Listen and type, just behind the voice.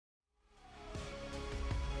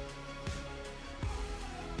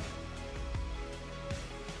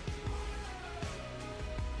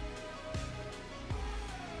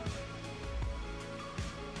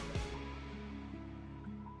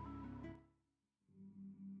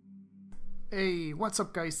Hey, what's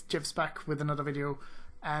up guys, Jev's back with another video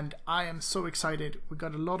and I am so excited. We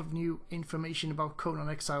got a lot of new information about Conan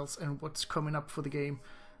Exiles and what's coming up for the game,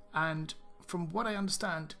 and from what I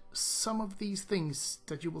understand, some of these things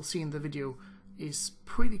that you will see in the video is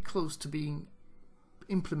pretty close to being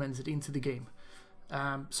implemented into the game.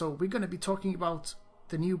 So we're going to be talking about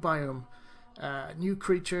the new biome, new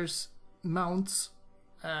creatures, mounts,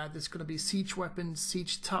 there's going to be siege weapons,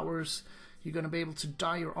 siege towers. You're going to be able to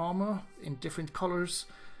dye your armor in different colors,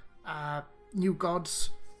 new gods.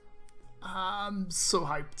 I'm so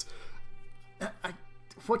hyped.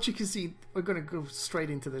 What you can see, we're going to go straight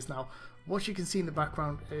into this now. What you can see in the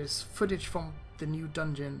background is footage from the new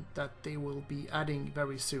dungeon that they will be adding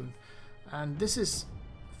very soon. And this is,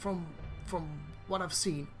 from what I've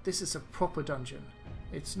seen, this is a proper dungeon.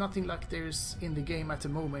 It's nothing like there's in the game at the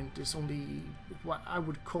moment. There's only what I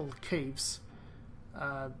would call caves.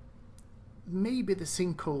 Maybe the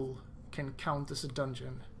sinkhole can count as a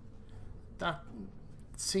dungeon. That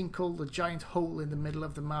sinkhole, the giant hole in the middle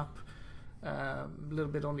of the map, a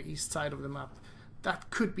little bit on the east side of the map, that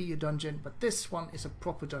could be a dungeon, but this one is a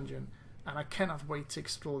proper dungeon and I cannot wait to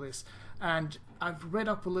explore this. And I've read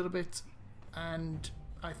up a little bit and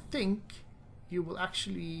I think you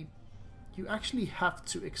actually have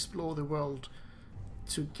to explore the world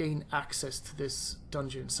to gain access to this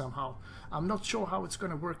dungeon somehow. I'm not sure how it's going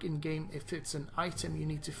to work in game, if it's an item you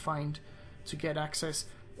need to find to get access,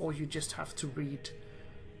 or you just have to read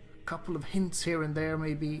a couple of hints here and there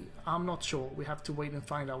maybe. I'm not sure, we have to wait and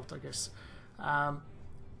find out, I guess.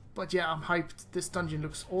 But yeah, I'm hyped. This dungeon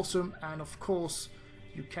looks awesome, and of course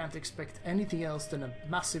you can't expect anything else than a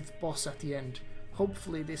massive boss at the end.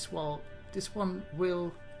 Hopefully this one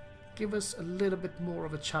will give us a little bit more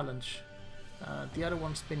of a challenge. The other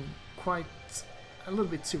one's been quite a little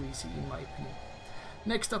bit too easy in my opinion.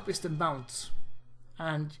 Next up is the mounts,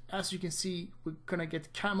 and as you can see, we're gonna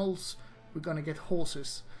get camels, we're gonna get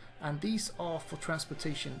horses, and these are for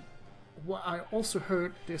transportation. What I also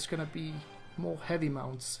heard, there's gonna be more heavy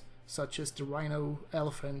mounts such as the rhino,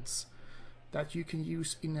 elephants, that you can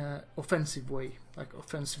use in an offensive way, like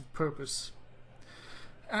offensive purpose.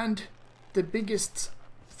 And the biggest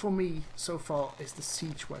for me so far is the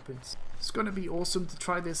siege weapons. It's gonna be awesome to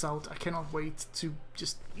try this out. I cannot wait to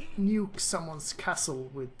just nuke someone's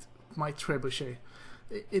castle with my trebuchet.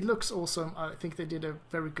 It looks awesome. I think they did a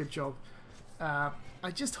very good job. I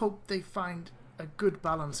just hope they find a good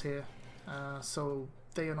balance here, so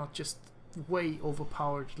they are not just way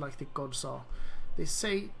overpowered like the gods are. They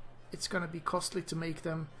say it's gonna be costly to make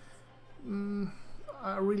them.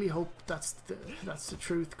 I really hope that's the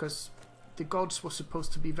truth, because the gods were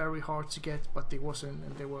supposed to be very hard to get, but they wasn't,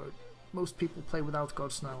 and most people play without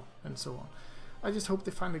gods now, and so on. I just hope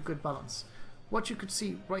they find a good balance. What you could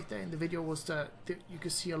see right there in the video was that you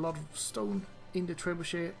could see a lot of stone in the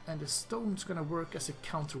trebuchet, and the stone's gonna work as a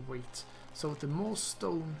counterweight. So the more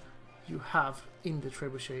stone you have in the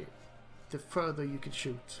trebuchet, the further you can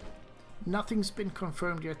shoot. Nothing's been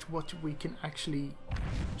confirmed yet what we can actually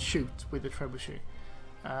shoot with the trebuchet.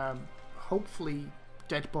 Hopefully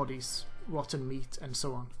dead bodies, rotten meat, and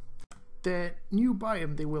so on. The new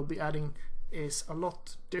biome they will be adding is a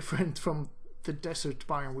lot different from the desert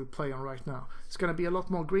biome we play on right now. It's going to be a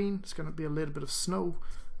lot more green, it's going to be a little bit of snow,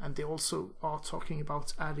 and they also are talking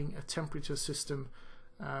about adding a temperature system,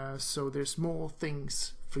 so there's more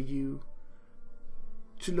things for you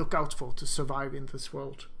to look out for to survive in this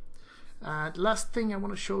world. The last thing I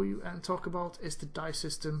want to show you and talk about is the dye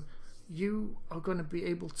system. You are going to be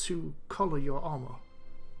able to color your armor,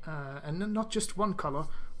 and not just one color.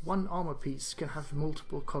 One armor piece can have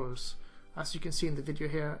multiple colors. As you can see in the video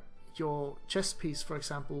here, your chest piece, for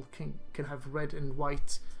example, can have red and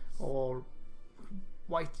white, or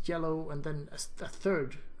white, yellow, and then a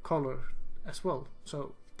third color as well.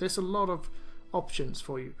 So there's a lot of options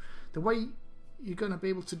for you. The way you're going to be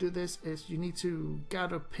able to do this is you need to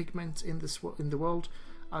gather pigment in the world,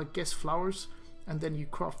 I guess flowers, and then you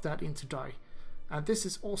craft that into dye. And this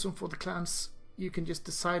is awesome for the clans. You can just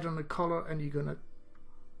decide on a color and you're gonna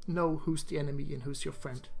know who's the enemy and who's your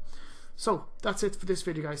friend. So that's it for this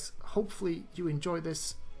video, guys. Hopefully you enjoyed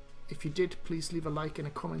this. If you did, please leave a like and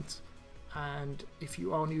a comment, and if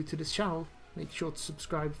you are new to this channel, make sure to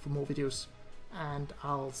subscribe for more videos, and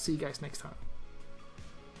I'll see you guys next time.